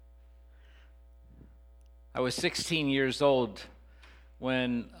I was 16 years old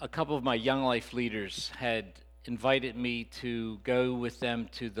when a couple of my Young Life leaders had invited me to go with them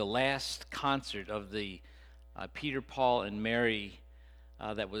to the last concert of the Peter, Paul, and Mary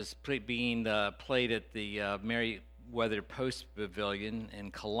that was being played at the Merriweather Post Pavilion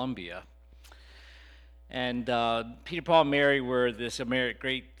in Columbia. And Peter, Paul, and Mary were this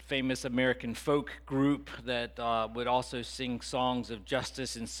great famous American folk group that would also sing songs of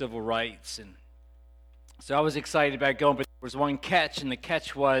justice and civil rights. And so I was excited about going, but there was one catch, and the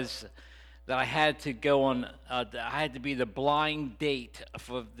catch was that I had to go on, I had to be the blind date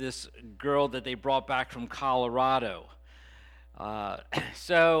for this girl that they brought back from Colorado.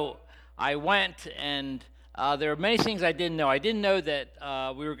 So I went, and there were many things I didn't know. I didn't know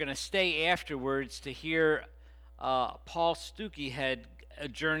that we were going to stay afterwards to hear Paul Stuckey had a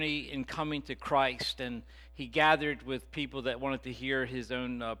journey in coming to Christ, and he gathered with people that wanted to hear his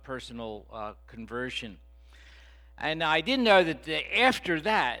own personal conversion. And I didn't know that after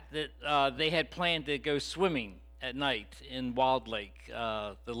that they had planned to go swimming at night in Wild Lake,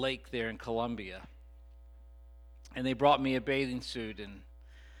 the lake there in Columbia. And they brought me a bathing suit, and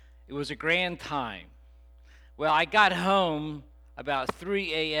it was a grand time. Well, I got home about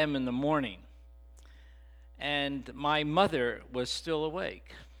 3 a.m. in the morning, and my mother was still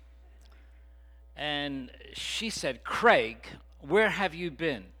awake. And she said, "Craig, where have you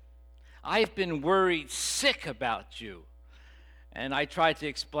been? I've been worried sick about you." And I tried to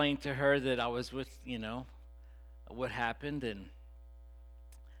explain to her that I was with, what happened, and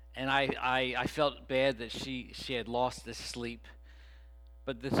I felt bad that she had lost this sleep.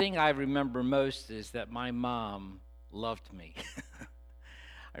 But the thing I remember most is that my mom loved me.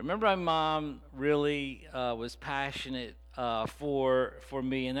 I remember my mom really was passionate for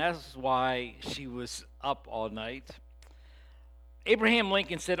me, and that's why she was up all night. Abraham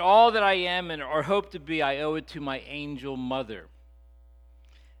Lincoln said, "All that I am and or hope to be, I owe it to my angel mother."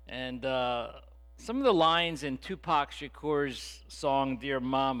 And some of the lines in Tupac Shakur's song, "Dear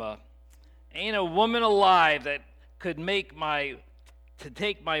Mama," ain't a woman alive that could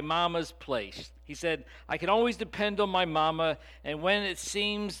take my mama's place. He said, "I can always depend on my mama, and when it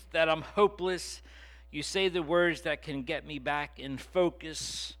seems that I'm hopeless, you say the words that can get me back in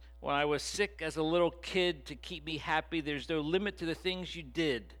focus. When I was sick as a little kid, to keep me happy, there's no limit to the things you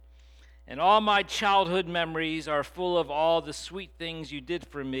did. And all my childhood memories are full of all the sweet things you did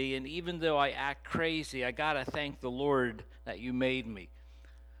for me. And even though I act crazy, I gotta thank the Lord that you made me."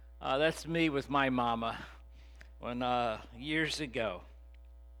 That's me with my mama years ago.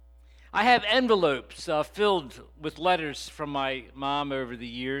 I have envelopes filled with letters from my mom over the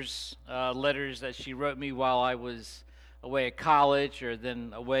years, letters that she wrote me while I was away at college or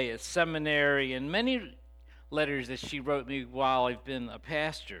then away at seminary, and many letters that she wrote me while I've been a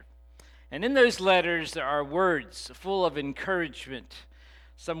pastor. And in those letters there are words full of encouragement,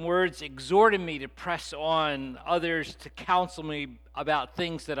 some words exhorting me to press on, others to counsel me about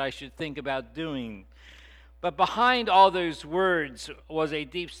things that I should think about doing. But behind all those words was a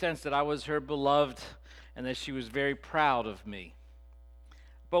deep sense that I was her beloved and that she was very proud of me.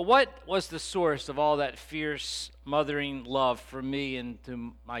 But what was the source of all that fierce mothering love for me and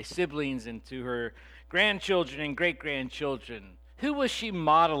to my siblings and to her grandchildren and great-grandchildren? Who was she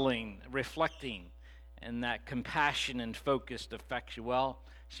modeling, reflecting in that compassion and focused affection? Well,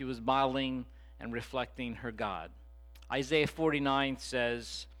 she was modeling and reflecting her God. Isaiah 49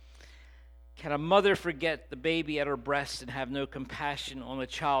 says, "Can a mother forget the baby at her breast and have no compassion on the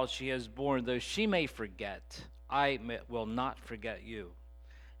child she has born? Though she may forget, will not forget you."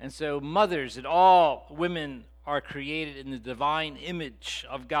 And so mothers and all women are created in the divine image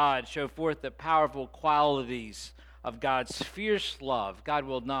of God, show forth the powerful qualities of God's fierce love. God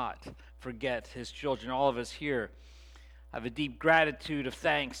will not forget his children. All of us here have a deep gratitude of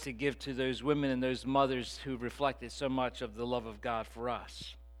thanks to give to those women and those mothers who reflected so much of the love of God for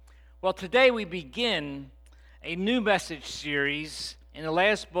us. Well, today we begin a new message series in the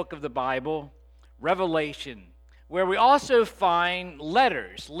last book of the Bible, Revelation, where we also find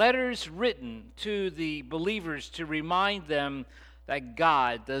letters written to the believers to remind them that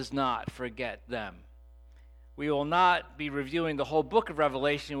God does not forget them. We will not be reviewing the whole book of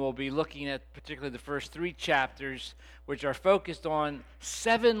Revelation. We'll be looking at particularly the first 3 chapters, which are focused on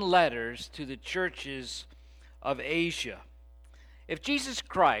 7 letters to the churches of Asia. If Jesus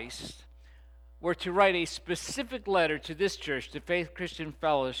Christ were to write a specific letter to this church, to Faith Christian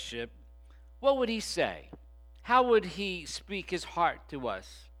Fellowship, what would he say? How would he speak his heart to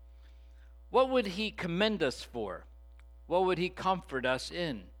us? What would he commend us for? What would he comfort us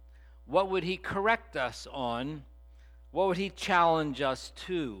in? What would he correct us on? What would he challenge us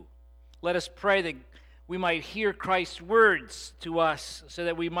to? Let us pray that we might hear Christ's words to us so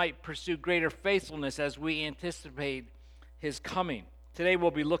that we might pursue greater faithfulness as we anticipate his coming. Today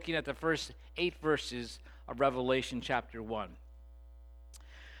we'll be looking at the first 8 verses of Revelation chapter 1.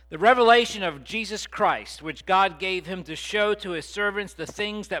 The revelation of Jesus Christ, which God gave him to show to his servants the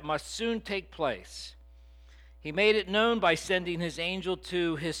things that must soon take place. He made it known by sending his angel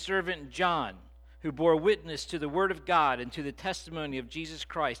to his servant John, who bore witness to the word of God and to the testimony of Jesus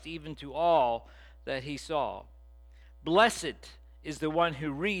Christ, even to all that he saw. Blessed is the one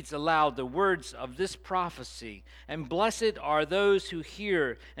who reads aloud the words of this prophecy, and blessed are those who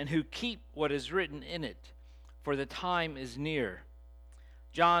hear and who keep what is written in it, for the time is near.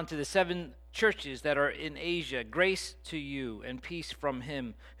 John, to the 7 churches that are in Asia, grace to you and peace from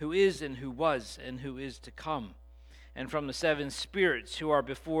him who is and who was and who is to come, and from the 7 spirits who are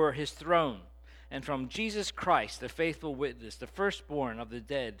before his throne, and from Jesus Christ, the faithful witness, the firstborn of the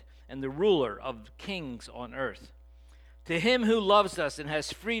dead, and the ruler of kings on earth. To him who loves us and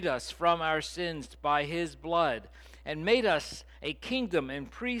has freed us from our sins by his blood, and made us a kingdom and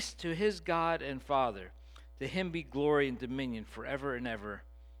priests to his God and Father, to him be glory and dominion forever and ever.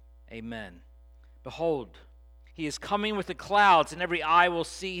 Amen. Behold, he is coming with the clouds, and every eye will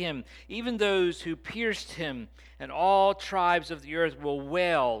see him, even those who pierced him, and all tribes of the earth will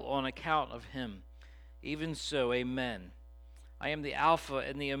wail on account of him. Even so, amen. I am the Alpha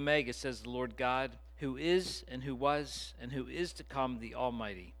and the Omega, says the Lord God, who is and who was and who is to come, the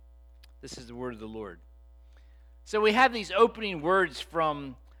Almighty. This is the word of the Lord. So we have these opening words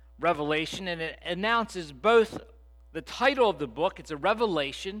from Revelation, and it announces both the title of the book, it's a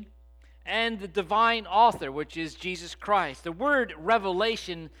revelation, and the divine author, which is Jesus Christ. The word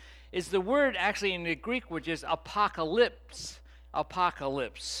revelation is the word actually in the Greek, which is apocalypse,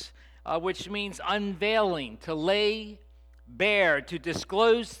 which means unveiling, to lay bare, to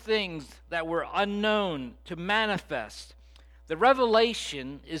disclose things that were unknown, to manifest. The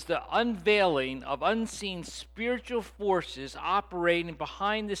revelation is the unveiling of unseen spiritual forces operating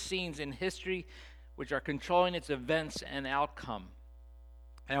behind the scenes in history, which are controlling its events and outcome.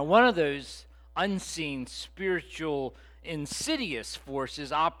 And one of those unseen spiritual insidious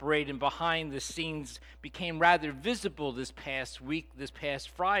forces operating behind the scenes became rather visible this past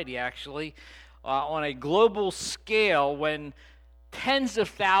Friday actually, on a global scale, when tens of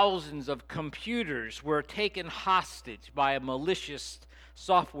thousands of computers were taken hostage by a malicious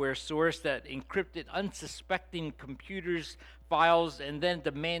software source that encrypted unsuspecting computers' files and then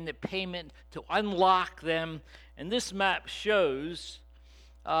demanded payment to unlock them. And this map shows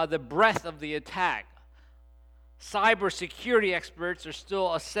the breadth of the attack. Cybersecurity experts are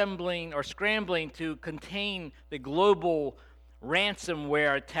still assembling or scrambling to contain the global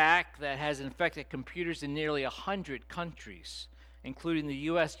ransomware attack that has infected computers in nearly 100 countries, including the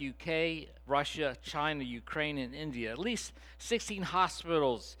U.S., UK, Russia, China, Ukraine, and India. At least 16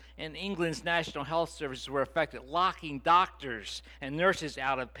 hospitals in England's National Health Service were affected, locking doctors and nurses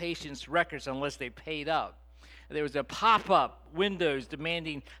out of patients' records unless they paid up. There was a pop-up windows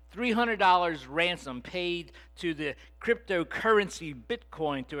demanding $300 ransom paid to the cryptocurrency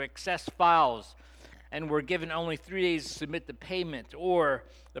Bitcoin to access files, and were given only 3 days to submit the payment, or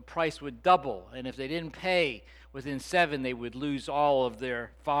the price would double. And if they didn't pay within 7, they would lose all of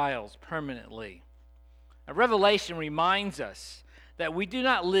their files permanently. Now, Revelation reminds us that we do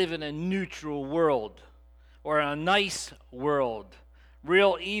not live in a neutral world or a nice world.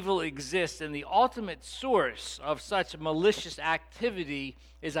 Real evil exists, and the ultimate source of such malicious activity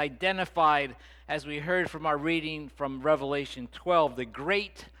is identified, as we heard from our reading from Revelation 12. The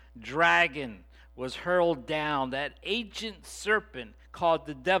great dragon was hurled down, that ancient serpent called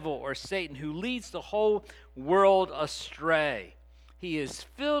the devil or Satan, who leads the whole world astray. He is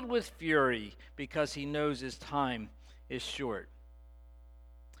filled with fury because he knows his time is short.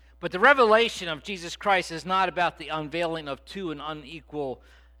 But the revelation of Jesus Christ is not about the unveiling of two and unequal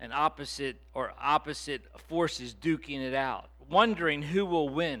and opposite forces duking it out, wondering who will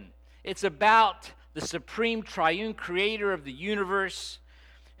win. It's about the supreme triune creator of the universe,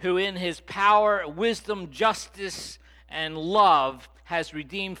 who in his power, wisdom, justice, and love has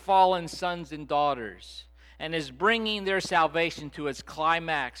redeemed fallen sons and daughters, and is bringing their salvation to its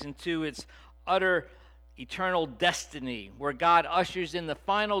climax and to its utter eternal destiny, where God ushers in the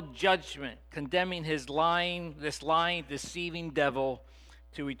final judgment, condemning this lying, deceiving devil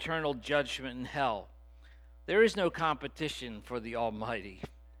to eternal judgment in hell. There is no competition for the Almighty.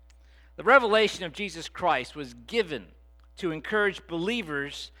 The revelation of Jesus Christ was given to encourage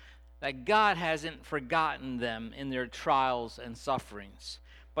believers that God hasn't forgotten them in their trials and sufferings,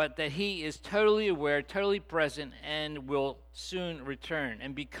 but that he is totally aware, totally present, and will soon return.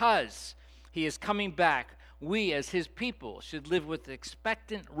 And because He is coming back. We, as his people, should live with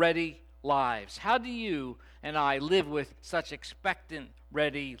expectant, ready lives. How do you and I live with such expectant,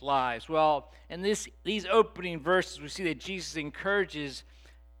 ready lives? Well, in these opening verses, we see that Jesus encourages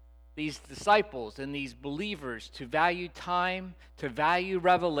these disciples and these believers to value time, to value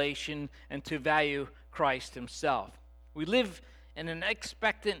revelation, and to value Christ himself. We live in an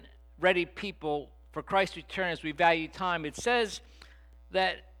expectant, ready people for Christ's return as we value time. It says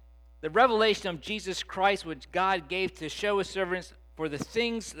that the revelation of Jesus Christ, which God gave to show his servants for the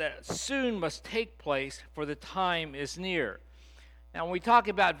things that soon must take place, for the time is near. Now, when we talk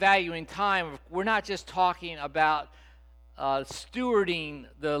about valuing time, we're not just talking about stewarding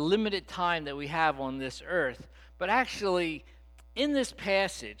the limited time that we have on this earth, but actually, in this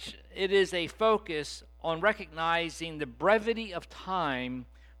passage, it is a focus on recognizing the brevity of time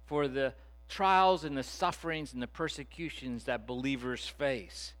for the trials and the sufferings and the persecutions that believers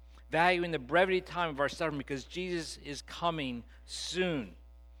face. Valuing the brevity of time of our suffering because Jesus is coming soon.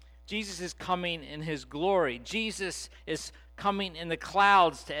 Jesus is coming in his glory. Jesus is coming in the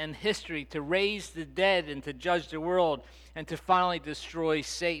clouds to end history, to raise the dead and to judge the world, and to finally destroy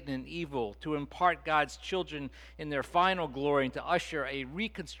Satan and evil, to impart God's children in their final glory, and to usher a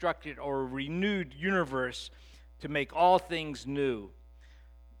reconstructed or renewed universe to make all things new.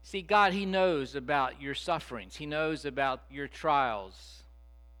 See, God, he knows about your sufferings. He knows about your trials.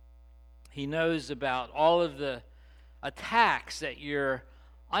 He knows about all of the attacks that you're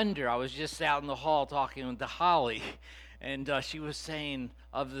under. I was just out in the hall talking to Holly, and she was saying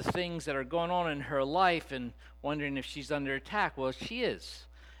of the things that are going on in her life and wondering if she's under attack. Well, she is,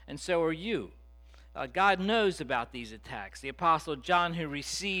 and so are you. God knows about these attacks. The Apostle John, who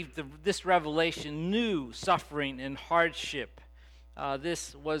received this revelation, knew suffering and hardship.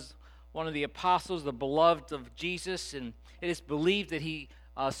 This was one of the apostles, the beloved of Jesus, and it is believed that he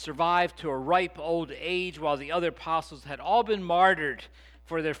survived to a ripe old age, while the other apostles had all been martyred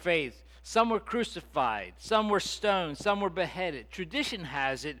for their faith. Some were crucified, some were stoned, some were beheaded. Tradition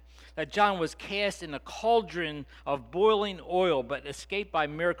has it that John was cast in a cauldron of boiling oil, but escaped by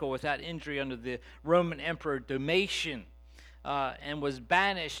miracle without injury under the Roman Emperor Domitian, and was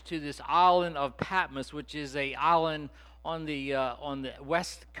banished to this island of Patmos, which is an island on the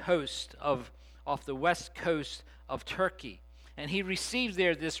west coast off the west coast of Turkey. And he received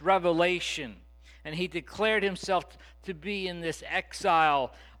there this revelation, and he declared himself to be in this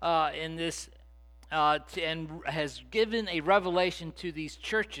exile, and has given a revelation to these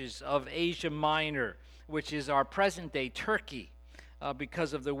churches of Asia Minor, which is our present-day Turkey,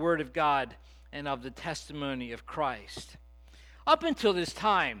 because of the Word of God and of the testimony of Christ. Up until this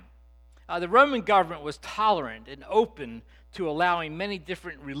time, the Roman government was tolerant and open to allowing many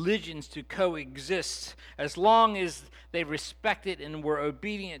different religions to coexist as long as they respected and were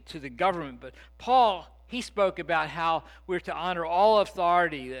obedient to the government. But Paul, he spoke about how we're to honor all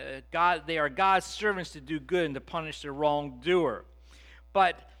authority. They are God's servants to do good and to punish the wrongdoer.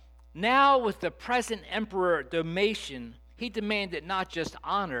 But now with the present Emperor Domitian, he demanded not just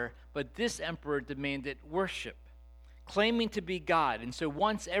honor, but this emperor demanded worship, claiming to be God. And so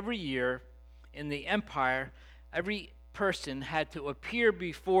once every year in the empire, every person had to appear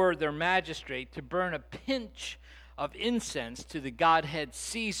before their magistrate to burn a pinch of incense to the godhead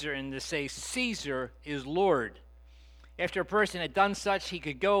Caesar and to say, "Caesar is Lord." After a person had done such, he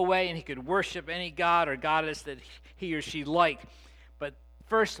could go away and he could worship any god or goddess that he or she liked, but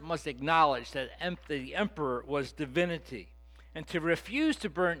first must acknowledge that the emperor was divinity. And to refuse to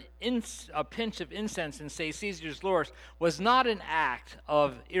burn a pinch of incense and say Caesar's Lord was not an act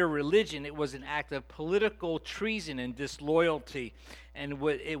of irreligion. It was an act of political treason and disloyalty, and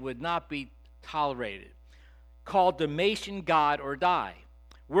it would not be tolerated. Call Domitian God or die.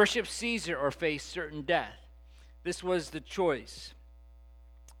 Worship Caesar or face certain death. This was the choice.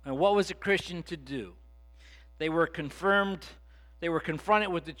 And what was a Christian to do? They were confronted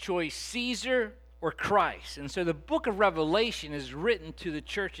with the choice, Caesar or Christ. And so the book of Revelation is written to the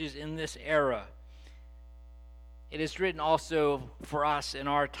churches in this era. It is written also for us in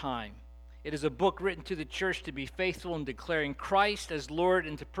our time. It is a book written to the church to be faithful in declaring Christ as Lord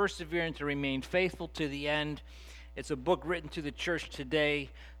and to persevere and to remain faithful to the end. It's a book written to the church today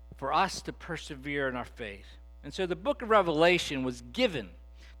for us to persevere in our faith. And so the book of Revelation was given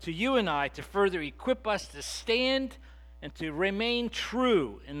to you and I to further equip us to stand and to remain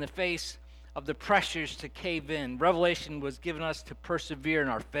true in the face of the pressures to cave in. Revelation was given us to persevere in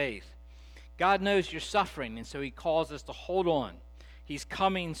our faith. God knows you're suffering, and so he calls us to hold on. He's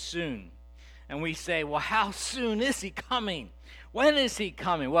coming soon. And we say, well, how soon is he coming? When is he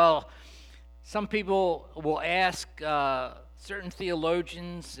coming? Well, some people will ask certain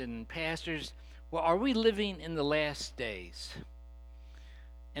theologians and pastors, well, are we living in the last days?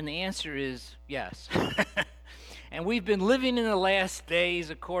 And the answer is yes. And we've been living in the last days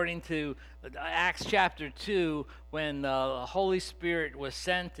according to Acts chapter 2, when the Holy Spirit was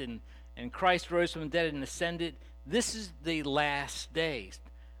sent and Christ rose from the dead and ascended. This is the last days.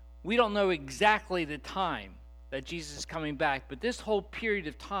 We don't know exactly the time that Jesus is coming back, but this whole period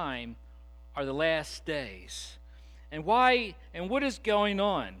of time are the last days. And why, and what is going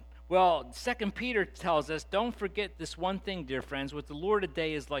on? Well, 2 Peter tells us, don't forget this one thing, dear friends. With the Lord, a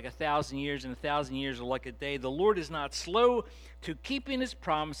day is like 1,000 years, and 1,000 years are like a day. The Lord is not slow to keeping his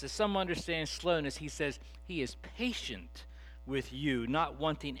promise, as some understand slowness. He says he is patient with you, not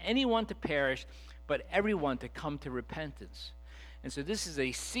wanting anyone to perish, but everyone to come to repentance. And so this is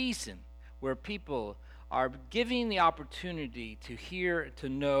a season where people are giving the opportunity to hear, to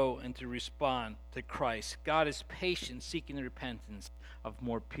know, and to respond to Christ. God is patient, seeking the repentance of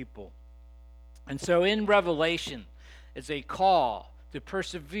more people. And so in Revelation, it's a call to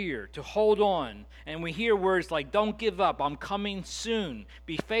persevere, to hold on. And we hear words like, don't give up, I'm coming soon.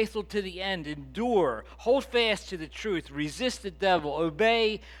 Be faithful to the end, endure, hold fast to the truth, resist the devil,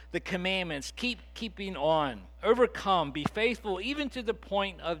 obey the commandments, keeping on, overcome, be faithful even to the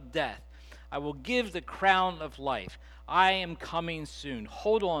point of death. I will give the crown of life. I am coming soon.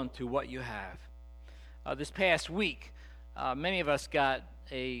 Hold on to what you have. This past week, many of us got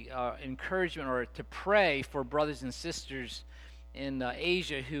a encouragement or to pray for brothers and sisters in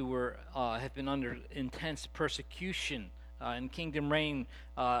Asia who have been under intense persecution. In Kingdom Reign,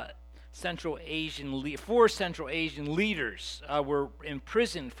 four Central Asian leaders were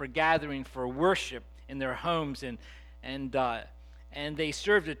imprisoned for gathering for worship in their homes, and they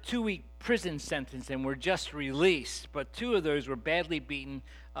served a 2-week prison sentence and were just released. But 2 of those were badly beaten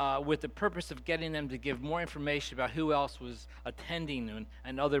with the purpose of getting them to give more information about who else was attending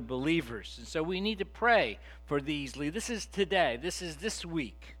and other believers. And so we need to pray for these leaders. This is today. This is this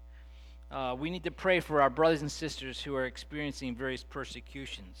week. We need to pray for our brothers and sisters who are experiencing various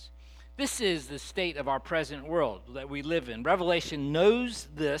persecutions. This is the state of our present world that we live in. Revelation knows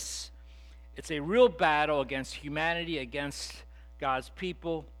this. It's a real battle against humanity, against God's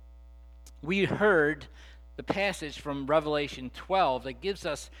people. We heard the passage from Revelation 12 that gives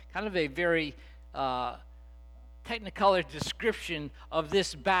us kind of a very technicolor description of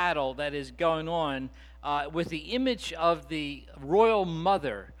this battle that is going on with the image of the royal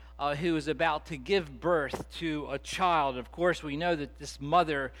mother who is about to give birth to a child. Of course, we know that this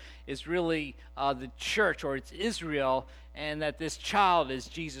mother is really the church, or it's Israel, and that this child is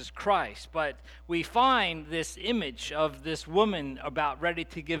Jesus Christ. But we find this image of this woman about ready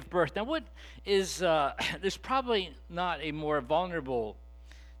to give birth. Now, what is, there's probably not a more vulnerable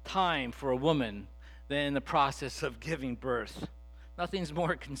time for a woman than in the process of giving birth. Nothing's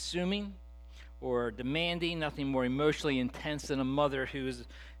more consuming or demanding, nothing more emotionally intense than a mother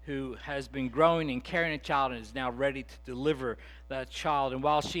who has been growing and carrying a child and is now ready to deliver that child. And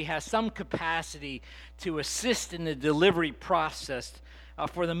while she has some capacity to assist in the delivery process,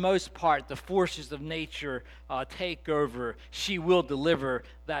 for the most part, the forces of nature take over. She will deliver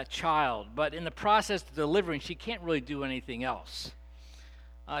that child. But in the process of delivering, she can't really do anything else.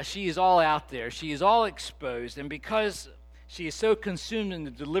 She is all out there. She is all exposed. And because she is so consumed in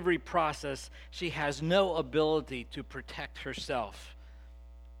the delivery process, she has no ability to protect herself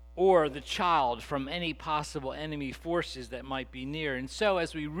or the child from any possible enemy forces that might be near. And so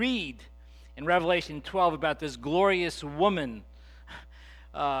as we read in Revelation 12 about this glorious woman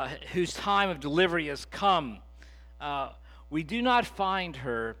whose time of delivery has come, we do not find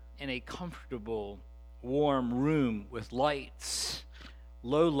her in a comfortable, warm room with lights,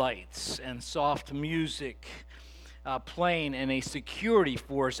 low lights, and soft music playing, and a security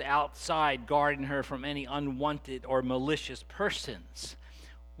force outside guarding her from any unwanted or malicious persons.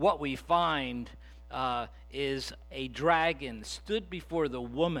 What we find is a dragon stood before the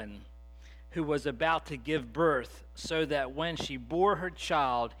woman who was about to give birth, so that when she bore her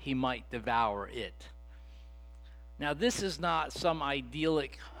child, he might devour it. Now, this is not some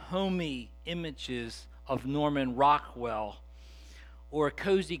idyllic, homey images of Norman Rockwell or a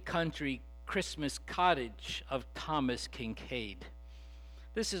cozy country Christmas cottage of Thomas Kincaid.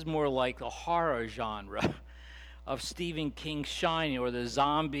 This is more like the horror genre of Stephen King's Shining, or the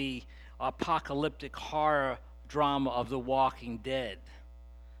zombie apocalyptic horror drama of The Walking Dead.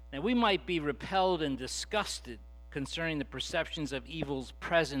 Now, we might be repelled and disgusted concerning the perceptions of evil's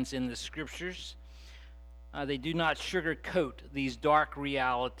presence in the scriptures. They do not sugarcoat these dark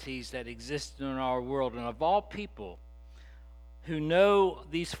realities that exist in our world. And of all people who know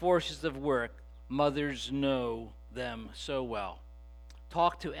these forces of work, mothers know them so well.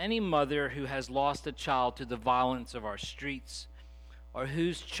 Talk to any mother who has lost a child to the violence of our streets, or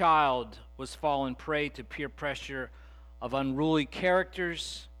whose child was fallen prey to peer pressure of unruly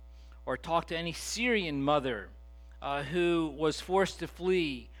characters, or talk to any Syrian mother who was forced to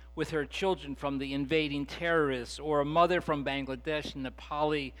flee with her children from the invading terrorists, or a mother from Bangladesh,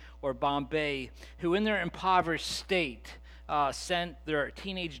 Nepali, or Bombay who in their impoverished state sent their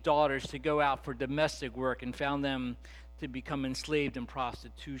teenage daughters to go out for domestic work and found them to become enslaved in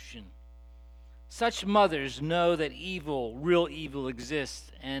prostitution. Such mothers know that evil, real evil,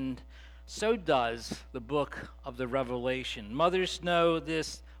 exists, and so does the book of the Revelation. Mothers know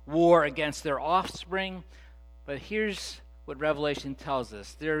this war against their offspring, but here's what Revelation tells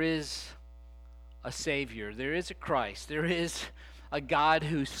us. There is a Savior. There is a Christ. There is a God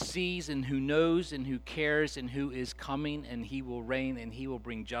who sees and who knows and who cares and who is coming, and he will reign and he will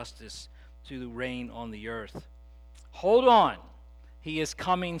bring justice to reign on the earth. Hold on. He is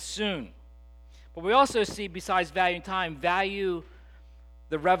coming soon. But we also see, besides valuing time, value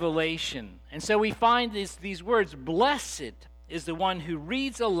the revelation. And so we find these words, blessed is the one who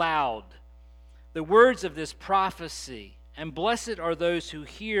reads aloud the words of this prophecy, and blessed are those who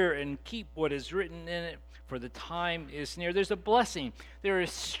hear and keep what is written in it, for the time is near. There's a blessing. There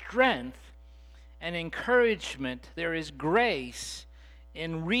is strength and encouragement. There is grace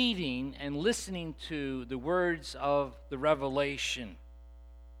in reading and listening to the words of the revelation.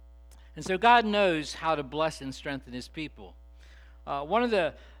 And so God knows how to bless and strengthen his people. One of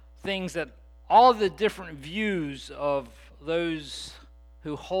the things that all the different views of those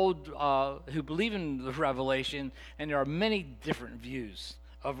who believe in the Revelation, and there are many different views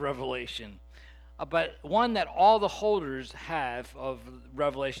of Revelation, but one that all the holders have of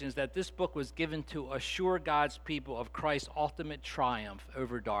Revelation is that this book was given to assure God's people of Christ's ultimate triumph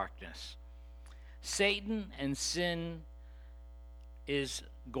over darkness. Satan and sin is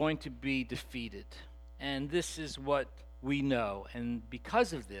going to be defeated, and this is what we know, and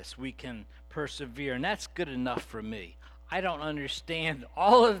because of this we can persevere, and that's good enough for me. I don't understand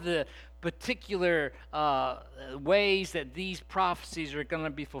all of the particular ways that these prophecies are going to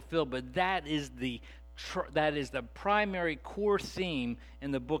be fulfilled, but that is the primary core theme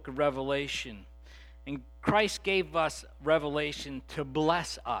in the book of Revelation. And Christ gave us Revelation to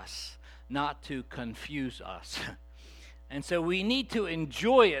bless us, not to confuse us. And so we need to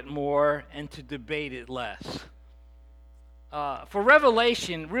enjoy it more and to debate it less. For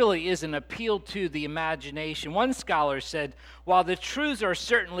Revelation really is an appeal to the imagination. One scholar said, while the truths are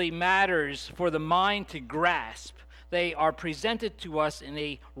certainly matters for the mind to grasp, they are presented to us in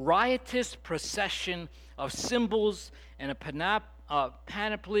a riotous procession of symbols and a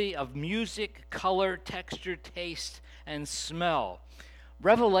panoply of music, color, texture, taste, and smell.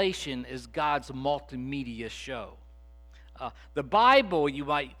 Revelation is God's multimedia show. The Bible, you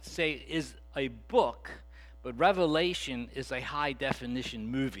might say, is a book, but Revelation is a high-definition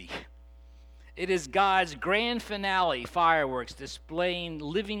movie. It is God's grand finale fireworks displaying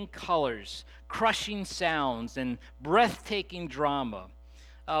living colors, crushing sounds, and breathtaking drama.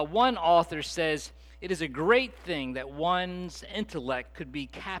 One author says, it is a great thing that one's intellect could be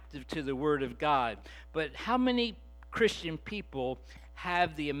captive to the Word of God, but how many Christian people has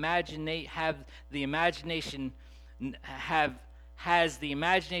the imagination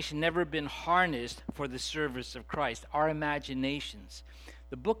never been harnessed for the service of Christ? Our imaginations.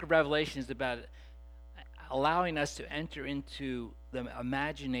 The book of Revelation is about allowing us to enter into the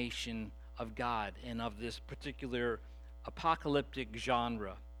imagination of God and of this particular apocalyptic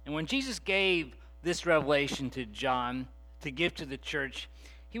genre. And when Jesus gave this revelation to John to give to the church,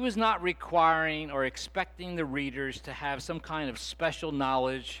 he was not requiring or expecting the readers to have some kind of special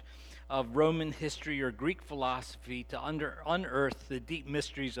knowledge of Roman history or Greek philosophy to unearth the deep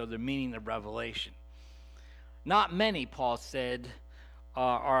mysteries of the meaning of Revelation. Not many, Paul said,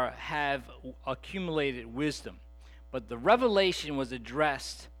 have accumulated wisdom, but the revelation was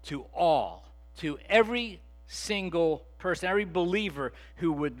addressed to all, to every single person, every believer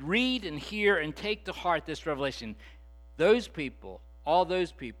who would read and hear and take to heart this revelation. Those people, all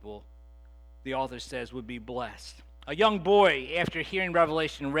those people, the author says, would be blessed. A young boy, after hearing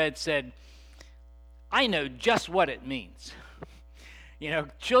Revelation read, said, I know just what it means.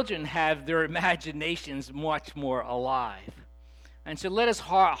 Children have their imaginations much more alive. And so let us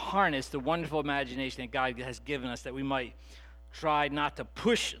harness the wonderful imagination that God has given us, that we might try not to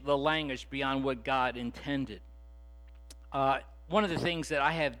push the language beyond what God intended. One of the things that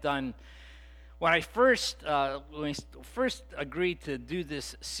I have done when I first agreed to do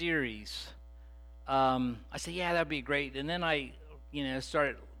this series, I said, yeah, that'd be great. And then I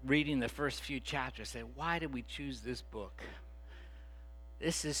started reading the first few chapters, I said, why did we choose this book?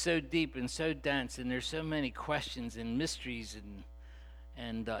 This is so deep and so dense, and there's so many questions and mysteries,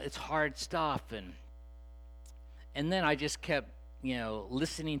 and it's hard stuff. And then I just kept,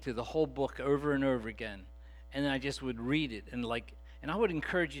 listening to the whole book over and over again, and then I just would read it, and I would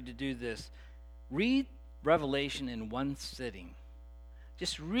encourage you to do this. Read Revelation in one sitting.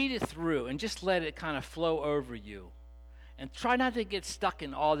 Just read it through and just let it kind of flow over you. And try not to get stuck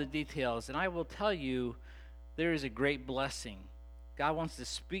in all the details. And I will tell you, there is a great blessing. God wants to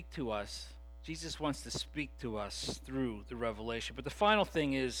speak to us. Jesus wants to speak to us through the revelation. But the final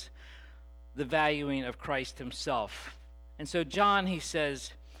thing is the valuing of Christ himself. And so John, he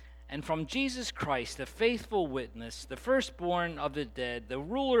says, and from Jesus Christ, the faithful witness, the firstborn of the dead, the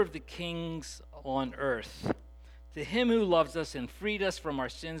ruler of the kings on earth, to him who loves us and freed us from our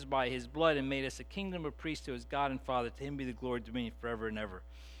sins by his blood and made us a kingdom of priests to his God and Father, to him be the glory and dominion forever and ever.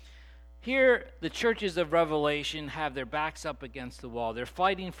 Here, the churches of Revelation have their backs up against the wall. They're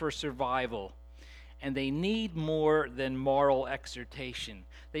fighting for survival, and they need more than moral exhortation.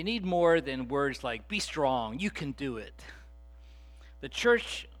 They need more than words like, be strong, you can do it. The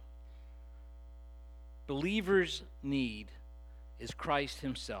church believers' need is Christ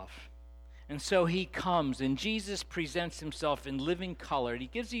himself. And so he comes, and Jesus presents himself in living color. He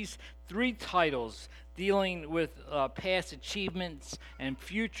gives these 3 titles dealing with past achievements and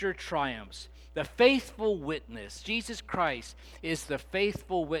future triumphs. The faithful witness. Jesus Christ is the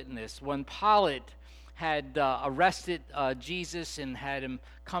faithful witness. When Pilate had arrested Jesus and had him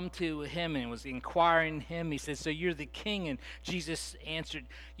come to him and was inquiring him, he said, so you're the king? And Jesus answered,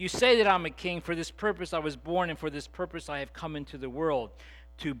 you say that I'm a king. For this purpose I was born, and for this purpose I have come into the world,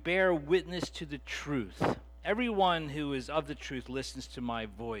 to bear witness to the truth. Everyone who is of the truth listens to my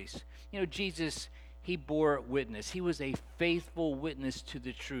voice. Jesus, he bore witness. He was a faithful witness to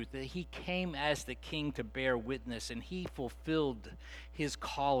the truth. That he came as the king to bear witness, and he fulfilled his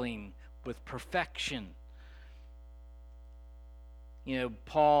calling with perfection.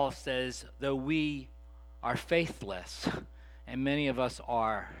 Paul says, though we are faithless, and many of us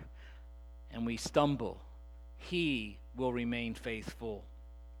are, and we stumble, he will remain faithful.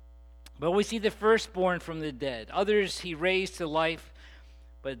 But we see the firstborn from the dead. Others he raised to life,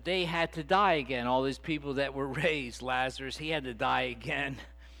 but they had to die again. All these people that were raised, Lazarus, he had to die again.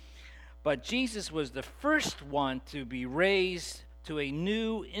 But Jesus was the first one to be raised to a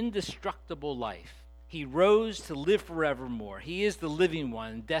new, indestructible life. He rose to live forevermore. He is the living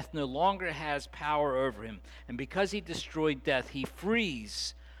one. Death no longer has power over him. And because he destroyed death, he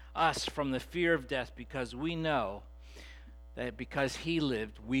frees us from the fear of death, because we know that because he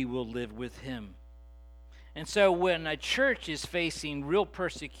lived, we will live with him. And so when a church is facing real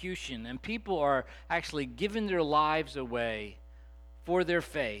persecution and people are actually giving their lives away for their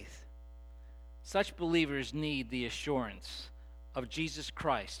faith, such believers need the assurance of Jesus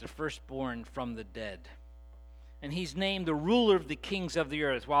Christ, the firstborn from the dead. And he's named the ruler of the kings of the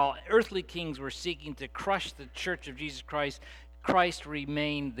earth. While earthly kings were seeking to crush the church of Jesus Christ, Christ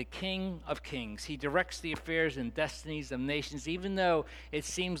remained the King of kings. He directs the affairs and destinies of nations, even though it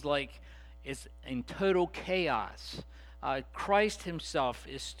seems like it's in total chaos. Christ himself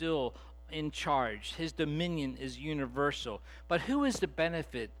is still in charge. His dominion is universal. But who is the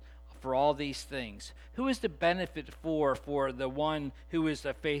benefit for all these things? Who is the benefit for the one who is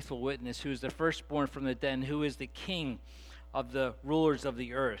a faithful witness, who is the firstborn from the dead, and who is the king of the rulers of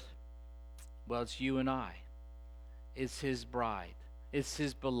the earth? Well, it's you and I. It's his bride. It's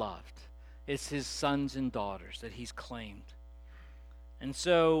his beloved. It's his sons and daughters that he's claimed. And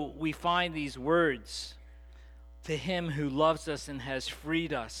so we find these words, to him who loves us and has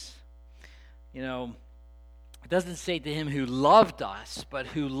freed us. It doesn't say to him who loved us, but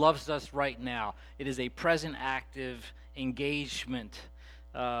who loves us right now. It is a present active engagement.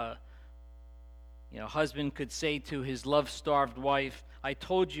 Husband could say to his love-starved wife, I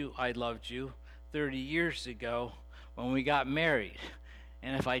told you I loved you 30 years ago when we got married.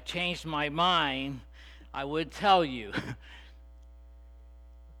 And if I changed my mind, I would tell you.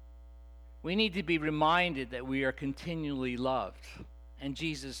 We need to be reminded that we are continually loved. And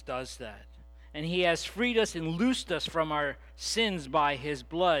Jesus does that. And he has freed us and loosed us from our sins by his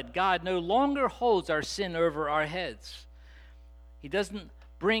blood. God no longer holds our sin over our heads. He doesn't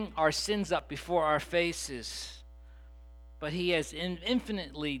bring our sins up before our faces, but he has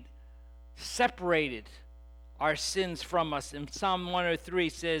infinitely separated our sins from us. And Psalm 103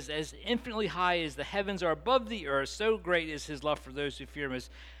 says, as infinitely high as the heavens are above the earth, so great is his love for those who fear him.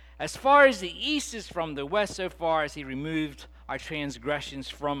 As far as the east is from the west, so far as he removed our transgressions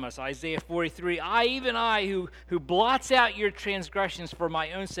from us. Isaiah 43, even I, who blots out your transgressions for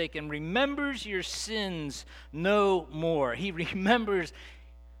my own sake and remembers your sins no more. He remembers,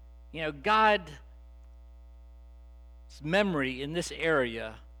 God's memory in this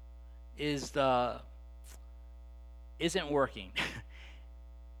area isn't working.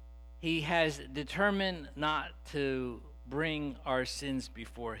 He has determined not to bring our sins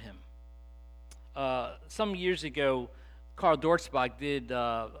before him. Some years ago, Karl Dortzbach did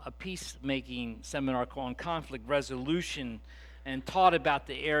a peacemaking seminar on conflict resolution and taught about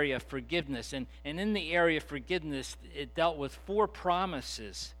the area of forgiveness. And in the area of forgiveness, it dealt with 4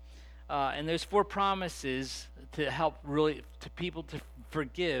 promises. And those 4 promises to help to people to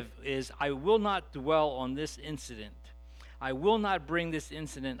forgive is, I will not dwell on this incident. I will not bring this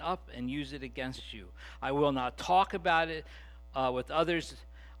incident up and use it against you. I will not talk about it with others.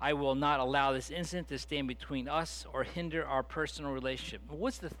 I will not allow this incident to stand between us or hinder our personal relationship.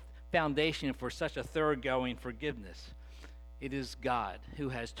 What's the foundation for such a thoroughgoing forgiveness? It is God, who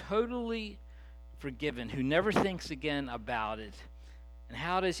has totally forgiven, who never thinks again about it. And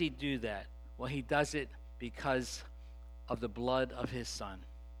how does he do that? Well, he does it because of the blood of his Son,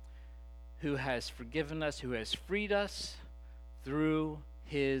 who has forgiven us, who has freed us through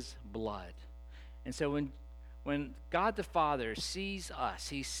his blood. And so when God the Father sees us,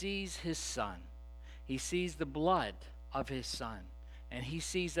 he sees his Son. He sees the blood of his Son. And he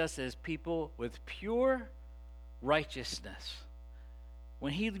sees us as people with pure righteousness.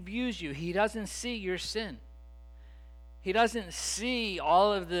 When he views you, he doesn't see your sin. He doesn't see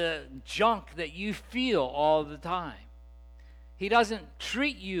all of the junk that you feel all the time. He doesn't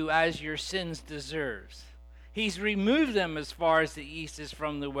treat you as your sins deserves. He's removed them as far as the east is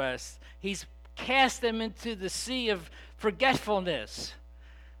from the west. He's cast them into the sea of forgetfulness.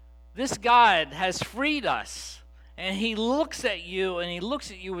 This God has freed us, and he looks at you, and he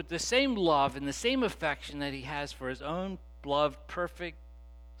looks at you with the same love and the same affection that he has for his own beloved, perfect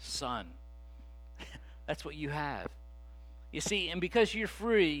Son. That's what you have. You see, and because you're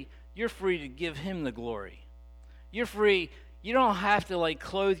free to give him the glory. You're free. You don't have to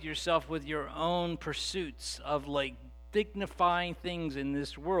clothe yourself with your own pursuits of dignifying things in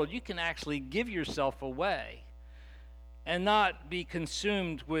this world. You can actually give yourself away and not be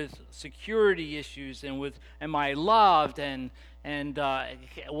consumed with security issues and with, am I loved, and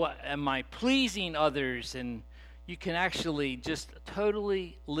what am I pleasing others? And you can actually just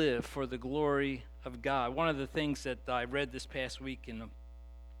totally live for the glory of God. One of the things that I read this past week in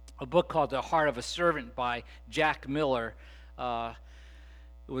a book called The Heart of a Servant by Jack Miller.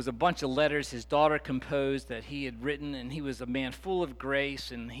 It was a bunch of letters his daughter composed that he had written, and he was a man full of grace,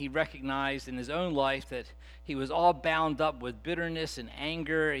 and he recognized in his own life that he was all bound up with bitterness and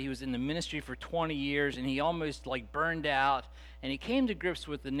anger. He was in the ministry for 20 years, and he almost burned out, and he came to grips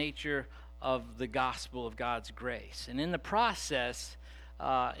with the nature of the gospel of God's grace. And in the process,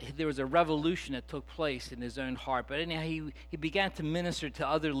 there was a revolution that took place in his own heart. But anyhow, he began to minister to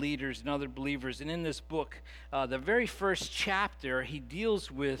other leaders and other believers. And in this book, the very first chapter, he deals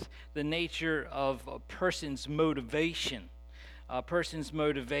with the nature of a person's motivation.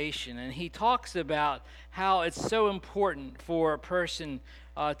 And he talks about how it's so important for a person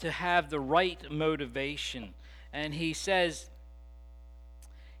to have the right motivation. And he says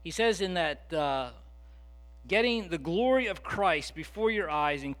in that getting the glory of Christ before your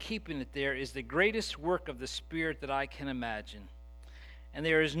eyes and keeping it there is the greatest work of the Spirit that I can imagine. And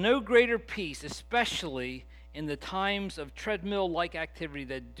there is no greater peace, especially in the times of treadmill-like activity,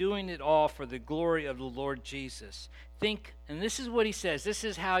 than doing it all for the glory of the Lord Jesus. Think, and this is what he says, this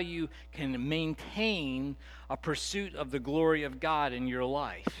is how you can maintain a pursuit of the glory of God in your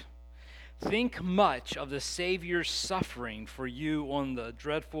life. Think much of the Savior's suffering for you on the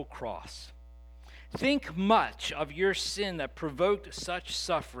dreadful cross. Think much of your sin that provoked such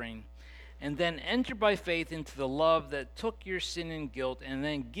suffering, and then enter by faith into the love that took your sin and guilt, and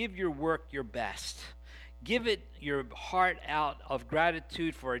then give your work your best. Give it your heart out of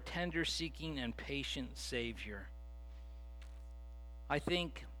gratitude for a tender, seeking, and patient Savior. I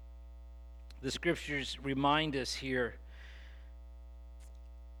think the scriptures remind us here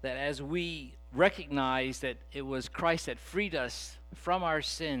that as we recognize that it was Christ that freed us from our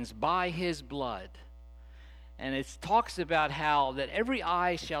sins by his blood, and it talks about how that every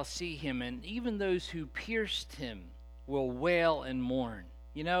eye shall see him, and even those who pierced him will wail and mourn.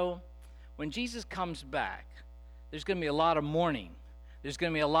 When Jesus comes back, there's going to be a lot of mourning. There's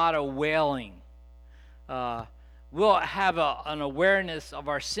going to be a lot of wailing. We'll have an awareness of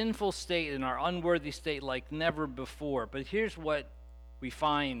our sinful state and our unworthy state like never before. But here's what we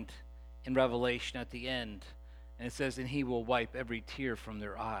find in Revelation at the end. And it says, and he will wipe every tear from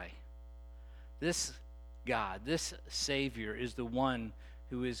their eye. This God, this Savior, is the one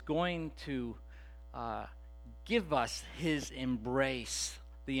who is going to give us his embrace,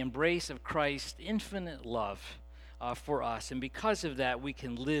 the embrace of Christ's infinite love for us. And because of that, we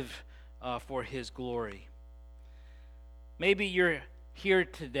can live for his glory. Maybe you're here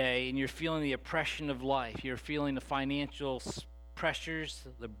today and you're feeling the oppression of life. You're feeling the financial pressures,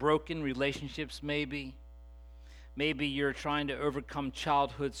 the broken relationships maybe. Maybe you're trying to overcome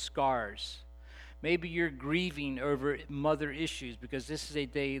childhood scars. Maybe you're grieving over mother issues because this is a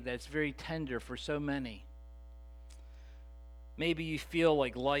day that's very tender for so many. Maybe you feel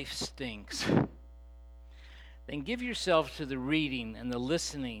like life stinks. Then give yourself to the reading and the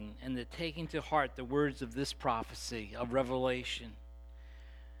listening and the taking to heart the words of this prophecy of Revelation.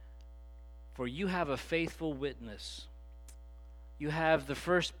 For you have a faithful witness. You have the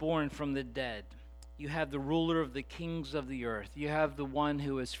firstborn from the dead. You have the ruler of the kings of the earth. You have the one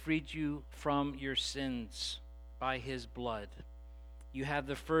who has freed you from your sins by his blood. You have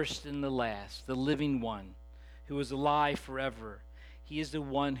the first and the last, the living one, who is alive forever. He is the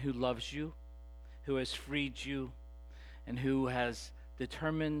one who loves you, who has freed you, and who has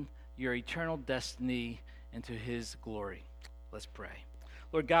determined your eternal destiny into his glory. Let's pray.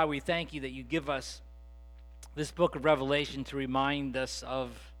 Lord God, we thank you that you give us this book of Revelation to remind us of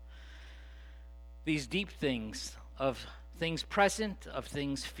these deep things, of things present, of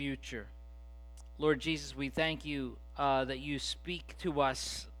things future. Lord Jesus, we thank you that you speak to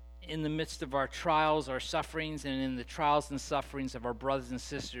us in the midst of our trials, our sufferings, and in the trials and sufferings of our brothers and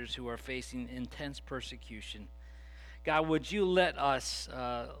sisters who are facing intense persecution. God, would you let us,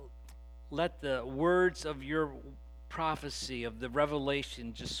 let the words of your prophecy, of the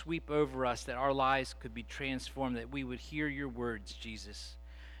revelation, just sweep over us, that our lives could be transformed, that we would hear your words, Jesus,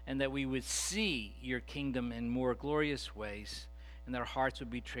 and that we would see your kingdom in more glorious ways, and that our hearts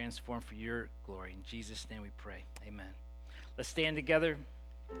would be transformed for your glory. In Jesus' name we pray. Amen. Let's stand together.